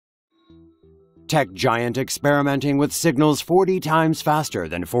Tech giant experimenting with signals 40 times faster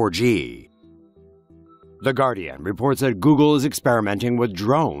than 4G. The Guardian reports that Google is experimenting with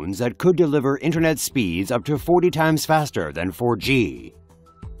drones that could deliver internet speeds up to 40 times faster than 4G.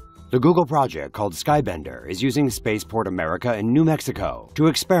 The Google project called Skybender is using Spaceport America in New Mexico to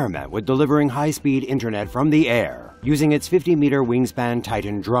experiment with delivering high-speed internet from the air using its 50-meter wingspan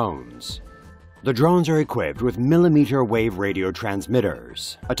Titan drones. The drones are equipped with millimeter wave radio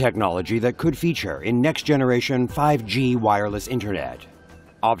transmitters, a technology that could feature in next-generation 5G wireless internet.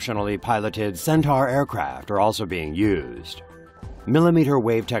 Optionally piloted Centaur aircraft are also being used. Millimeter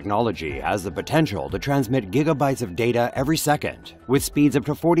wave technology has the potential to transmit gigabytes of data every second, with speeds up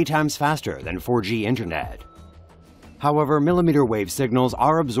to 40 times faster than 4G internet. However, millimeter wave signals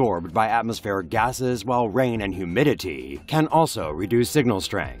are absorbed by atmospheric gases, while rain and humidity can also reduce signal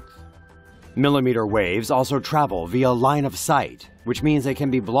strength. Millimeter waves also travel via line of sight, which means they can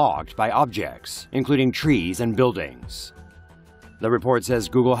be blocked by objects, including trees and buildings. The report says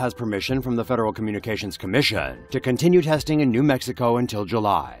Google has permission from the Federal Communications Commission to continue testing in New Mexico until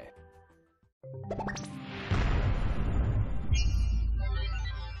July.